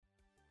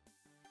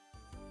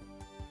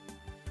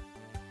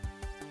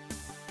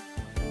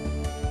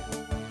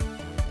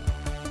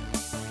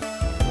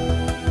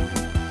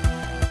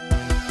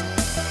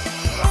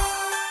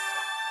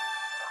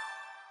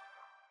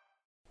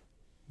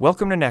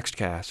Welcome to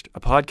Nextcast, a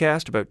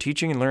podcast about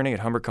teaching and learning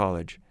at Humber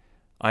College.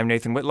 I'm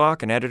Nathan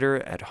Whitlock, an editor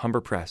at Humber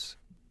Press.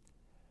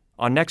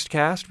 On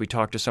Nextcast, we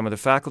talk to some of the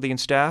faculty and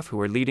staff who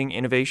are leading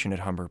innovation at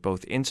Humber,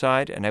 both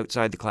inside and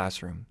outside the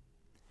classroom.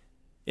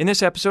 In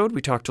this episode,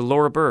 we talk to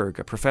Laura Berg,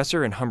 a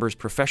professor in Humber's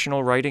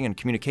Professional Writing and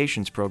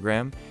Communications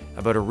program,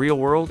 about a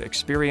real-world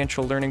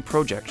experiential learning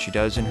project she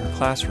does in her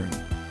classroom.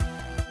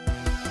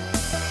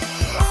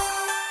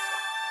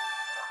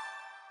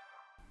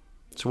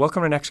 So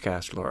welcome to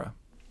Nextcast, Laura.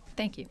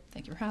 Thank you.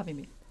 Thank you for having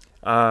me.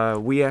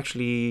 We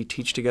actually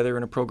teach together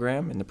in a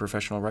program in the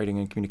Professional Writing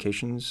and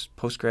Communications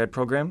postgrad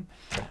program.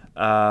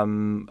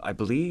 I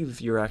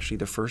believe you're actually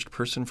the first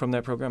person from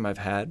that program I've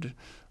had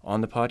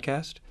on the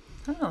podcast.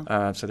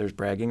 Oh. So there's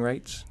bragging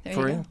rights There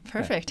for you you. go.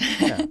 Perfect.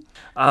 Yeah.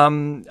 I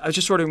was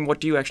just wondering, what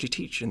do you actually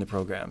teach in the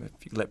program,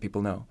 if you let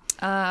people know?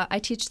 I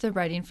teach the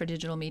Writing for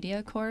Digital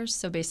Media course,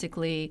 so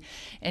basically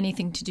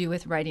anything to do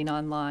with writing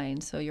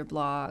online, so your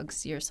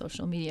blogs, your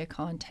social media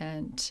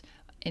content,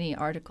 any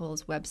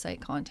articles, website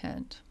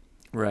content.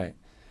 Right.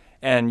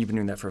 And you've been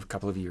doing that for a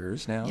couple of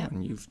years now, Yeah.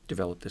 and you've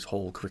developed this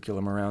whole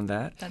curriculum around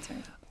that. That's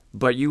right.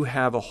 But you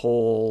have a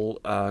whole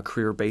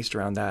career based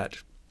around that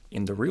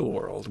in the real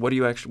world. What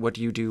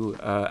do you do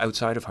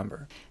outside of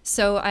Humber?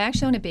 So I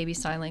actually own a baby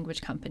sign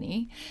language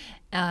company,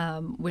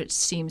 which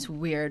seems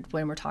weird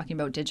when we're talking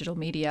about digital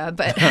media,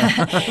 but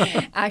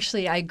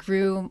actually I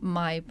grew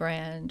my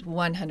brand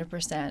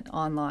 100%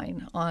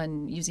 online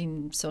on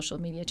using social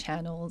media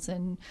channels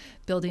and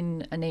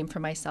building a name for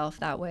myself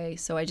that way.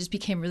 So I just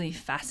became really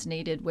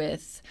fascinated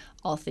with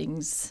all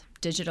things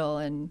digital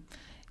and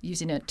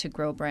using it to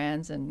grow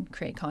brands and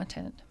create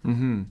content.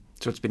 Mm-hmm.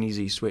 So it's been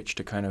easy switch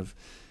to kind of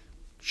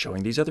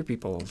showing these other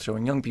people,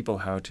 showing young people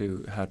how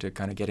to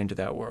kind of get into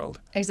that world.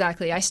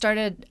 Exactly. I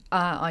started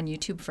on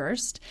YouTube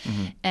first,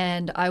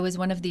 and I was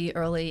one of the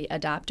early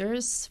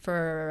adapters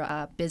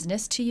for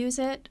business to use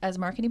it as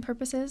marketing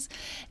purposes.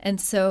 And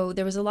so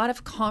there was a lot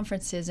of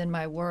conferences in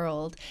my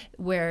world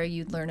where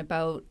you'd learn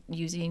about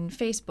using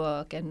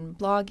Facebook and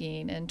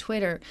blogging and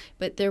Twitter,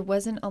 but there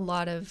wasn't a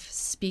lot of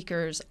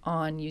speakers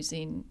on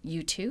using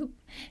YouTube.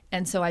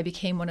 And so I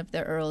became one of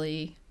the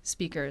early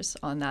speakers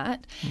on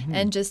that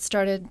and just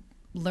started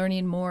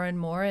learning more and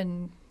more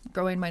and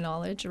growing my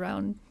knowledge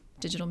around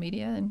digital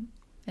media, and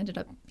ended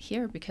up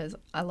here because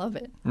I love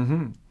it.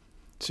 Mm-hmm.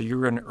 So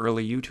you're an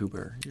early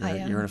YouTuber. I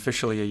am. You're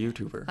officially a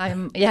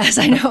YouTuber. Yes,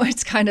 I know.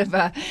 It's kind of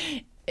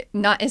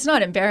it's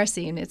not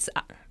embarrassing. It's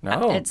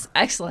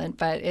excellent,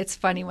 but it's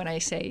funny when I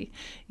say,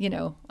 I'm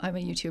a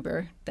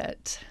YouTuber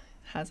that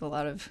has a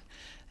lot of,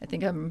 I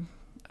think I'm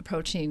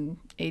approaching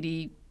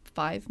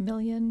 85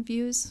 million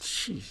views.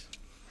 Jeez.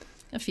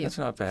 A few. That's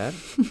not bad.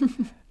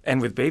 And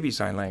with baby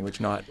sign language,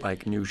 not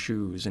like new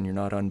shoes, and you're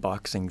not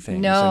unboxing things.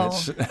 No.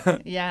 And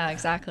it's Yeah,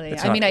 exactly.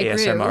 it's I not mean, I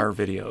ASMR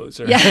grew. videos.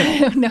 Or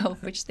Yeah, no,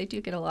 which they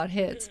do get a lot of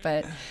hits,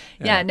 but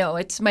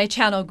it's my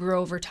channel grew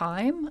over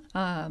time.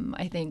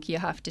 I think you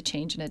have to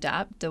change and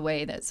adapt the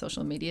way that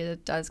social media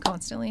does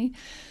constantly.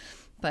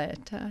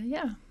 But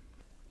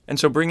And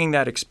so bringing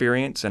that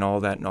experience and all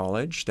that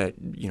knowledge that,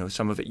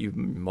 some of it,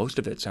 most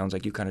of it sounds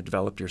like you kind of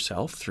developed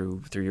yourself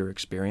through your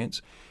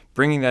experience,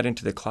 bringing that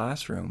into the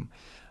classroom.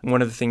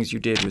 One of the things you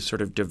did was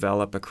sort of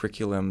develop a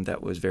curriculum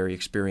that was very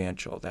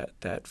experiential,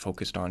 that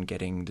focused on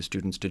getting the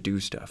students to do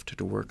stuff,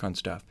 to work on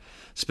stuff.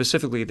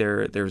 Specifically,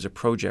 there's a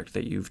project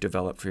that you've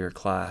developed for your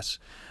class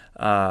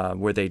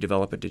where they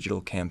develop a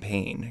digital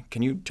campaign.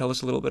 Can you tell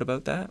us a little bit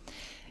about that?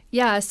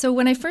 Yeah, so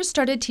when I first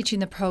started teaching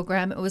the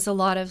program, it was a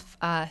lot of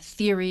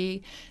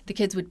theory. The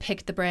kids would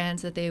pick the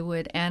brands that they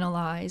would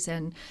analyze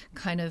and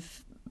kind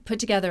of put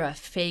together a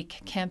fake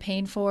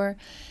campaign for.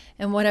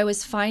 And what I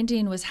was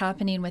finding was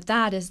happening with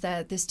that is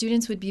that the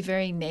students would be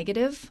very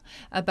negative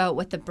about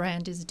what the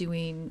brand is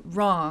doing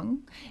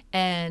wrong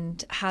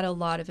and had a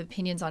lot of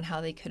opinions on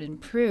how they could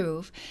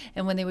improve.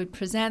 And when they would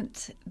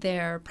present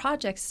their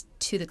projects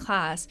to the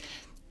class,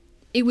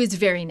 it was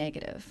very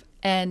negative.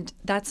 And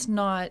that's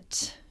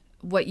not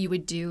what you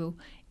would do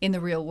in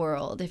the real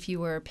world. If you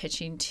were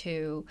pitching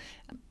to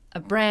a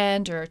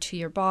brand or to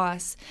your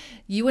boss,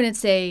 you wouldn't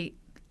say,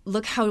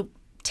 look how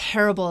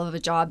terrible of a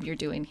job you're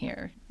doing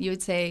here. You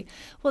would say,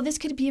 well, this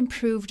could be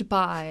improved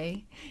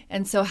by.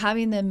 And so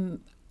having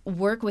them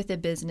work with a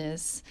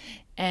business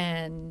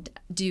and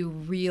do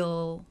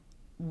real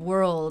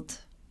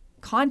world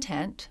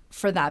content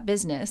for that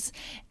business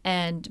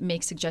and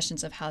make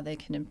suggestions of how they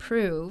can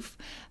improve,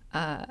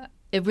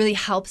 it really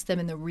helps them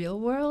in the real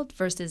world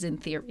versus in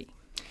theory.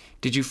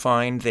 Did you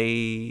find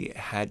they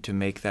had to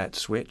make that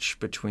switch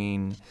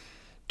between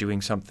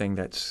doing something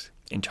that's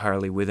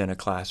entirely within a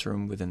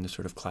classroom, within the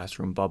sort of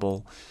classroom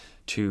bubble,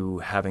 to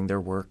having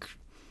their work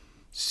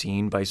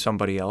seen by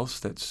somebody else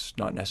that's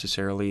not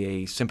necessarily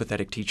a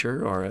sympathetic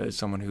teacher or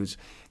someone who's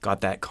got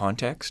that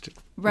context?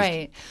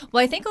 Right.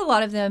 Well, I think a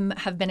lot of them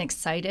have been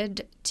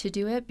excited to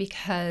do it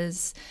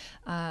because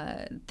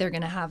they're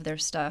going to have their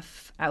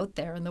stuff out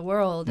there in the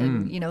world,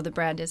 and the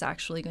brand is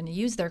actually going to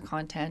use their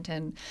content.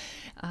 And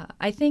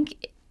I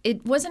think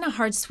it wasn't a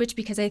hard switch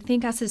because I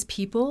think us as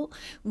people,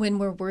 when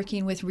we're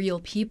working with real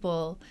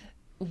people,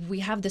 we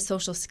have the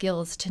social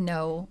skills to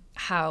know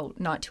how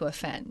not to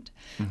offend.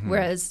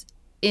 Whereas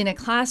in a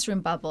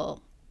classroom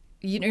bubble,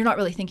 you're not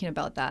really thinking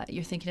about that.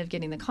 You're thinking of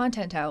getting the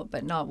content out,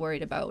 but not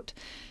worried about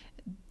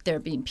there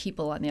being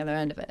people on the other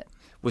end of it.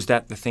 Was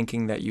that the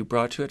thinking that you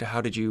brought to it? How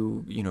did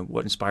you,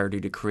 what inspired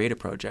you to create a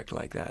project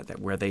like that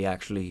where they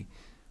actually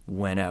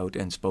went out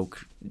and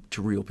spoke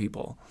to real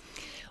people?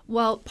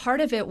 Well,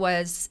 part of it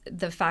was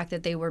the fact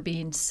that they were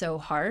being so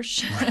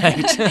harsh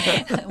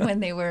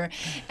when they were,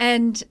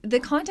 and the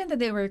content that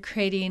they were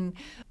creating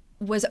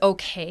was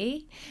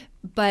okay,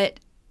 but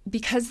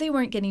because they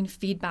weren't getting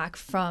feedback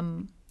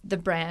from the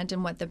brand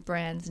and what the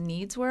brand's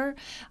needs were,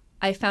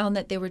 I found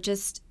that they were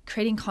just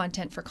creating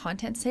content for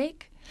content's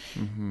sake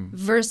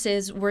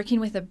versus working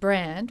with a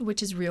brand,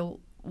 which is real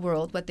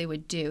world, what they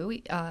would do,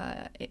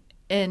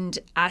 and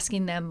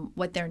asking them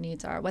what their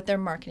needs are, what their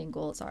marketing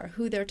goals are,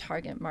 who their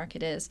target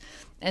market is,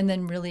 and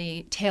then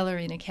really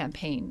tailoring a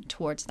campaign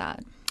towards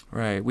that.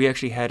 Right. We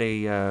actually had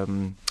a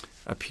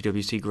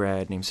PwC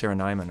grad named Sarah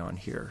Nyman on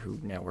here who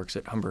now works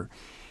at Humber,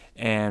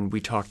 and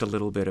we talked a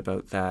little bit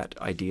about that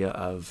idea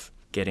of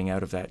getting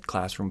out of that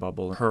classroom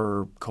bubble.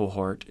 Her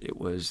cohort,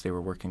 they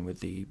were working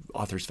with the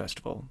Authors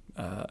Festival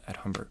at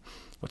Humber,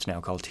 what's now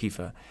called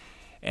TIFA.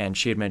 And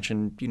she had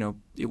mentioned,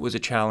 it was a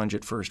challenge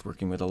at first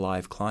working with a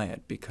live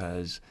client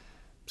because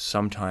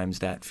sometimes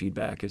that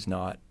feedback is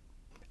not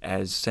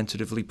as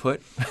sensitively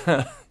put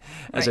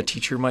as a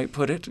teacher might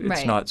put it.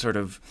 It's not sort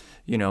of,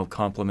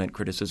 compliment,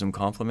 criticism,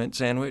 compliment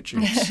sandwich.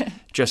 It's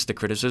just the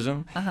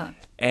criticism.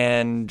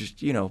 And,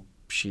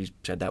 she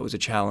said that was a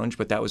challenge,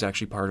 but that was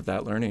actually part of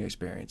that learning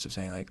experience of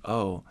saying like,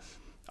 oh,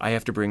 I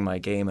have to bring my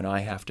game and I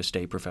have to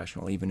stay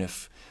professional, even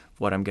if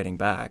what I'm getting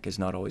back is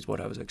not always what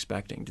I was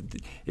expecting.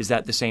 Is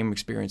that the same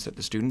experience that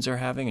the students are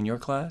having in your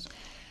class?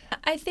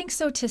 I think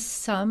so to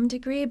some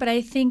degree, but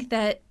I think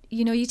that,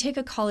 you take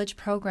a college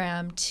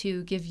program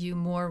to give you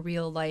more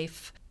real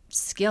life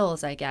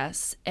skills, I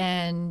guess.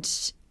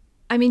 And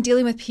I mean,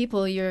 dealing with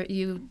people,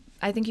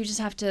 I think you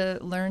just have to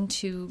learn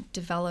to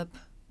develop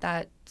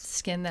that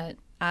skin that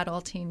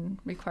adulting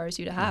requires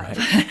you to have.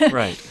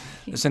 Right.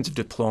 A sense of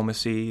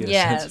diplomacy.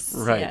 Yes.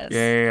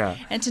 Yeah.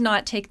 And to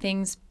not take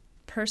things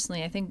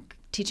personally. I think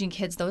teaching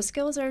kids those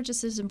skills are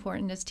just as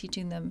important as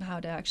teaching them how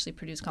to actually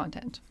produce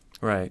content.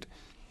 Right.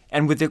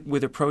 And with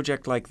a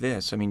project like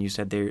this, I mean, you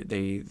said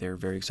they're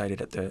very excited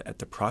at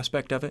the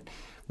prospect of it.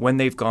 When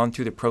they've gone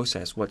through the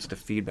process, what's the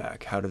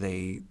feedback? How do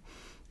they,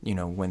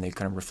 when they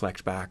kind of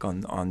reflect back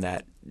on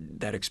that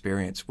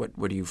experience,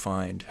 what do you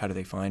find? How do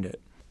they find it?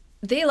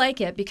 They like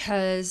it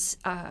because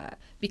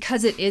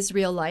it is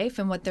real life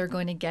and what they're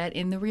going to get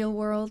in the real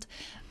world.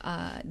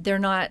 They're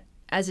not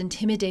as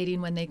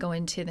intimidating when they go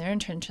into their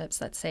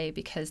internships, let's say,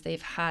 because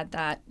they've had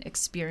that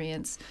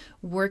experience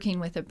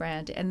working with a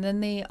brand. And then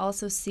they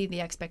also see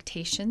the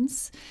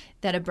expectations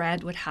that a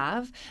brand would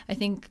have. I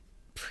think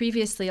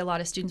previously a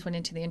lot of students went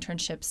into the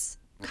internships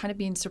kind of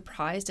being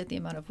surprised at the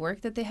amount of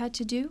work that they had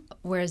to do,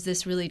 whereas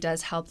this really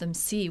does help them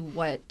see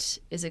what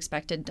is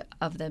expected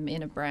of them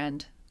in a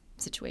brand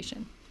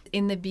situation.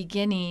 In the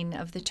beginning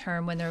of the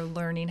term, when they're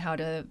learning how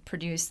to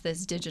produce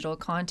this digital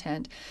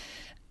content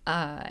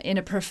in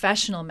a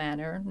professional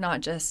manner,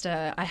 not just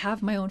I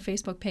have my own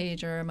Facebook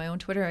page or my own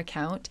Twitter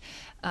account,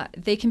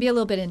 they can be a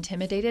little bit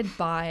intimidated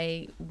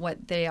by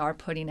what they are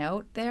putting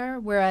out there.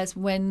 Whereas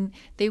when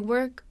they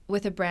work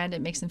with a brand,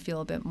 it makes them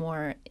feel a bit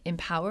more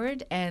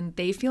empowered and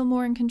they feel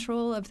more in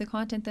control of the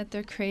content that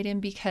they're creating,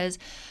 because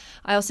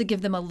I also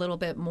give them a little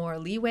bit more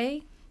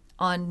leeway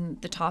on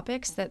the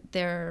topics that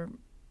they're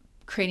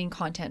creating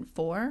content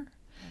for.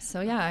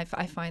 So yeah,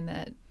 I find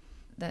that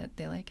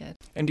they like it.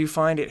 And do you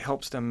find it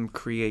helps them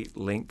create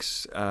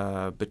links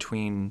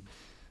between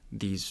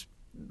these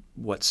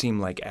what seem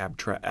like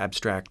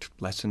abstract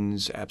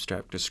lessons,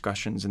 abstract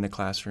discussions in the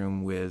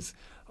classroom with,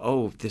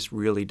 oh, this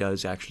really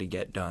does actually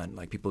get done.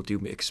 Like people do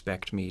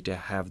expect me to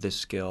have this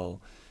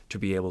skill to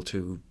be able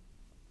to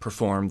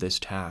perform this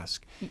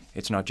task.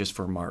 It's not just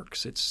for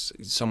marks. It's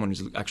someone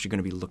who's actually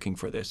going to be looking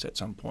for this at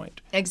some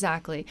point.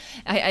 Exactly.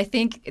 I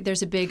think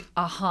there's a big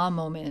aha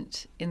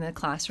moment in the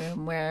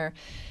classroom where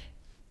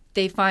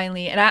they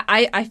finally, and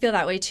I feel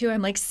that way too.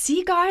 I'm like,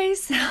 see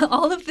guys,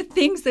 all of the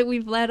things that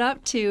we've led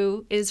up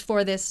to is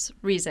for this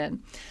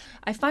reason.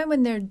 I find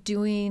when they're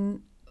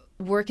doing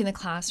work in the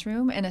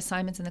classroom and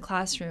assignments in the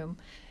classroom,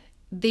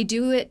 they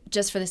do it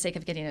just for the sake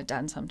of getting it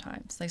done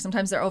sometimes. Like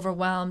sometimes they're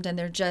overwhelmed and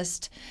they're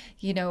just,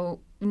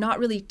 not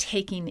really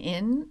taking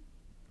in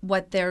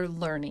what they're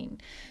learning.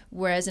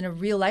 Whereas in a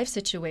real life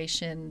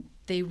situation,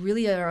 they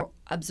really are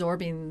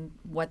absorbing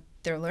what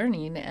they're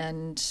learning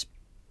and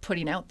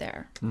putting out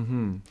there.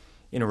 Mm-hmm.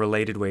 In a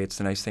related way, it's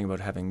the nice thing about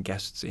having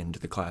guests into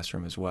the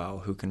classroom as well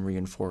who can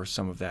reinforce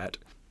some of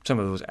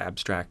those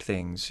abstract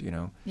things,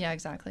 Yeah,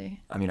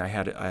 exactly. I mean, I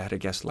had a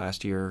guest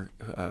last year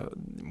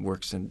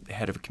works in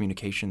head of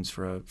communications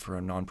for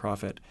a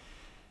nonprofit,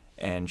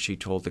 and she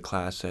told the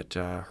class that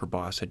her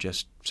boss had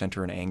just sent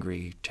her an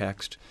angry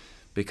text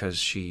because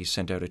she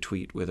sent out a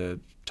tweet with a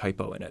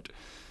typo in it.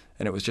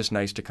 And it was just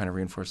nice to kind of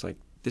reinforce, like,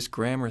 this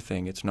grammar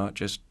thing, it's not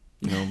just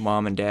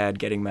mom and dad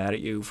getting mad at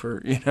you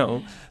for,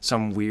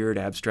 some weird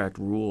abstract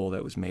rule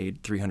that was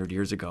made 300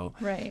 years ago.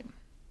 Right.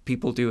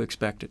 People do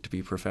expect it to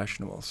be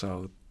professional.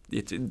 So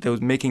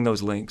making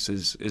those links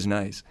is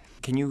nice.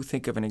 Can you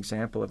think of an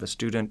example of a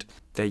student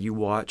that you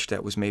watched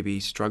that was maybe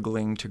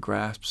struggling to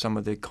grasp some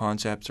of the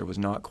concepts or was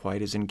not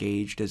quite as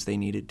engaged as they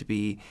needed to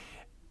be,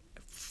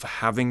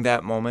 having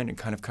that moment and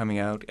kind of coming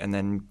out and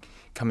then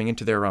coming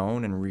into their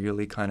own and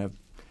really kind of,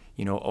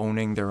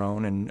 owning their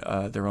own and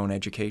their own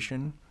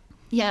education?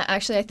 Yeah,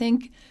 actually, I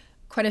think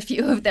quite a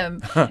few of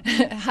them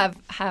have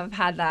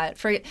had that.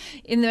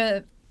 In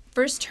the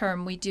first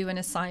term, we do an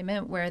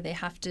assignment where they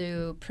have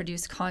to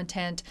produce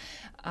content.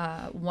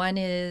 One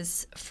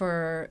is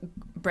for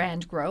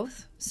brand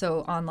growth,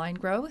 so online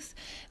growth.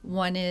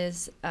 One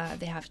is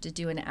they have to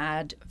do an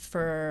ad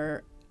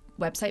for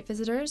website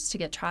visitors to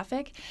get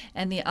traffic,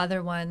 and the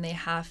other one they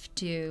have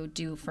to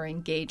do for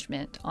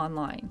engagement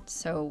online.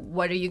 So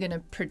what are you going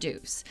to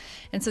produce?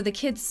 And so the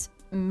kids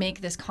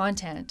make this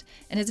content,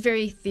 and it's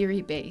very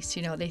theory-based.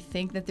 They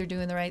think that they're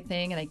doing the right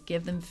thing, and I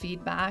give them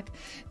feedback.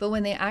 But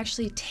when they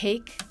actually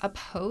take a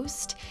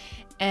post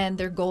and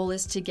their goal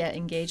is to get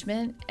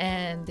engagement,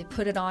 and they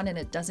put it on and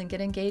it doesn't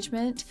get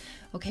engagement,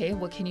 okay,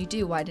 what can you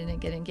do? Why didn't it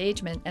get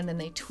engagement? And then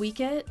they tweak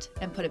it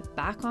and put it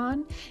back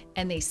on,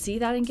 and they see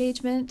that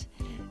engagement,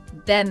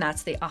 then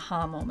that's the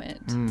aha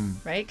moment,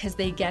 right? Because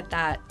they get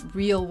that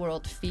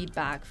real-world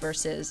feedback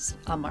versus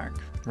a mark.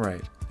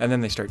 Right. And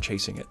then they start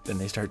chasing it. Then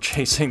they start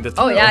chasing the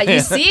thrill. Oh, yeah,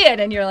 you see it,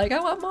 and you're like, I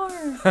want more.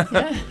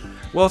 Yeah.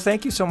 Well,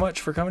 thank you so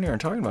much for coming here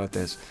and talking about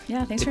this.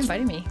 Yeah, thanks for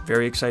inviting me.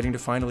 Very exciting to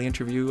finally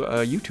interview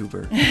a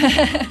YouTuber.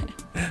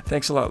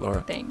 Thanks a lot,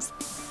 Laura. Thanks.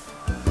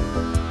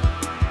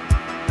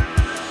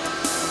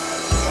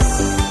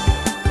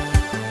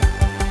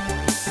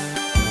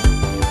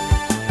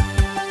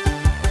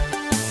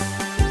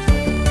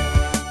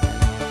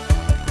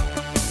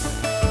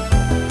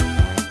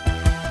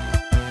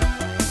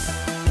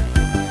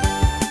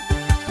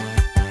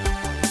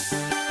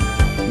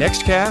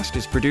 Nextcast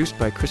is produced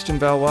by Kristen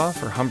Valois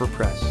for Humber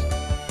Press.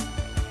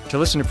 To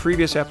listen to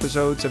previous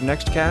episodes of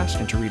Nextcast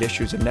and to read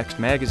issues of Next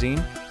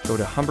Magazine, go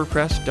to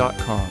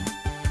humberpress.com.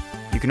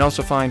 You can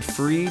also find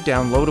free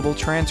downloadable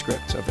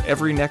transcripts of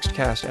every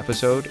Nextcast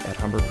episode at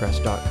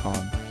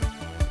humberpress.com.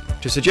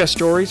 To suggest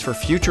stories for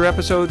future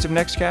episodes of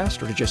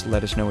Nextcast or to just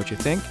let us know what you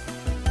think,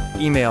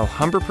 email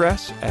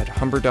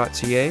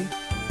humberpress@humber.ca.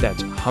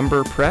 That's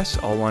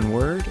humberpress, all one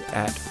word,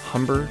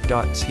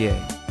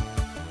 @humber.ca.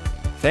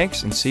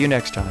 Thanks, and see you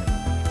next time.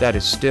 That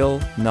is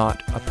still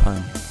not a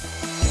pun.